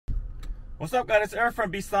What's up guys, it's Eric from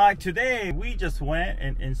B-Side. Today we just went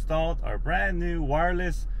and installed our brand new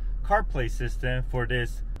wireless CarPlay system for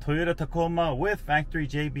this Toyota Tacoma with factory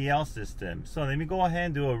JBL system. So let me go ahead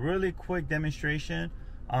and do a really quick demonstration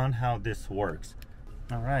on how this works.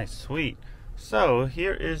 Alright, sweet. So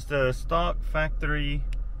here is the stock factory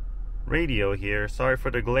radio here. Sorry for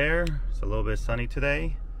the glare, it's a little bit sunny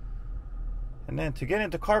today. And then to get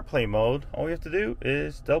into CarPlay mode, all you have to do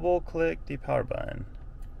is double click the power button.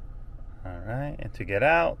 Alright, and to get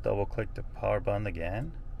out, double click the power button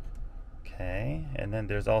again. Okay, and then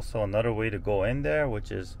there's also another way to go in there,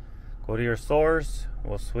 which is go to your source.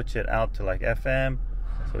 We'll switch it out to like FM,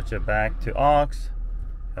 switch it back to aux,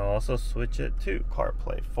 and also switch it to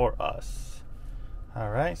CarPlay for us.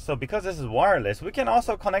 Alright, so because this is wireless, we can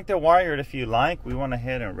also connect it wired if you like. We went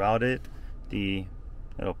ahead and routed the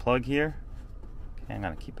little plug here. Okay, I'm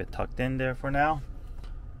gonna keep it tucked in there for now.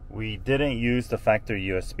 We didn't use the factory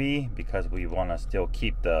USB because we want to still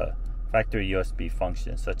keep the factory USB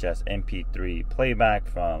functions such as MP3 playback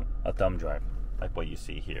from a thumb drive, like what you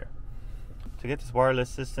see here. To get this wireless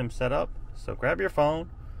system set up, so grab your phone.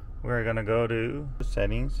 We're going to go to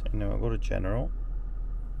settings and then we'll go to general.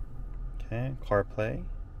 Okay, CarPlay.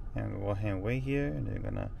 And we'll go ahead and wait here. And then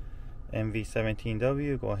we're going to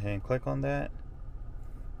MV17W. Go ahead and click on that.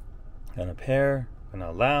 Gonna pair.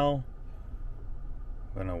 Gonna allow.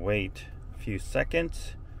 We're gonna wait a few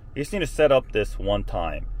seconds. You just need to set up this one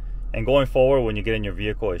time, and going forward when you get in your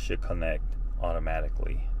vehicle it should connect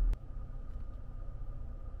automatically.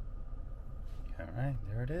 Alright,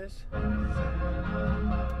 there it is.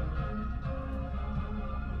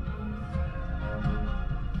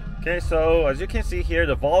 Okay, so as you can see here,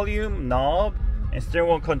 the volume knob and steering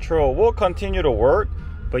wheel control will continue to work,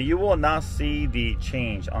 but you will not see the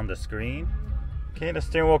change on the screen. Okay, the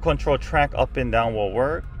steering wheel control track up and down will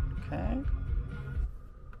work. Okay.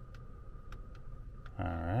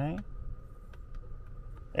 Alright.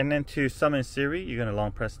 And then to summon Siri, you're going to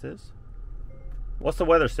long press this. What's the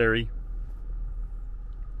weather, Siri?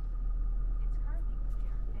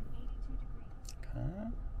 Okay.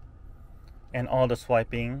 And all the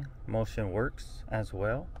swiping motion works as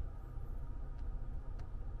well.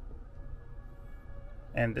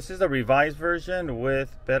 And this is the revised version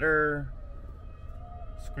with better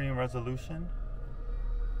screen resolution.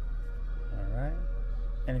 Alright,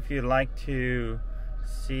 and if you'd like to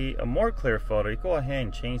see a more clear photo, you go ahead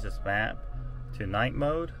and change this map to night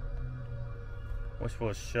mode, which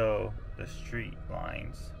will show the street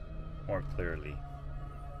lines more clearly.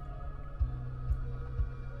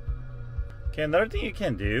 Okay, another thing you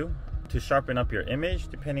can do to sharpen up your image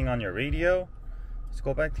depending on your radio is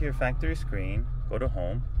go back to your factory screen, go to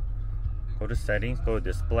home, go to settings, go to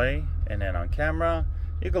display, and then on camera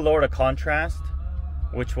you can lower the contrast,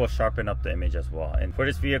 which will sharpen up the image as well. And for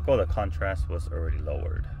this vehicle, the contrast was already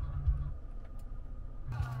lowered.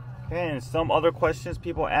 Okay, and some other questions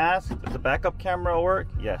people ask: does the backup camera work?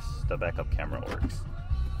 Yes, the backup camera works.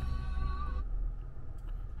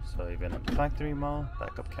 So even in factory mode,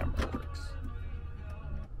 backup camera works.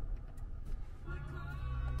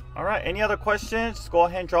 Alright, any other questions? Just go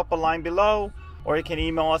ahead and drop a line below. Or you can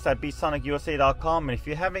email us at bsonicusa.com. And if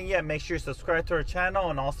you haven't yet, make sure you subscribe to our channel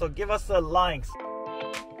and also give us a like.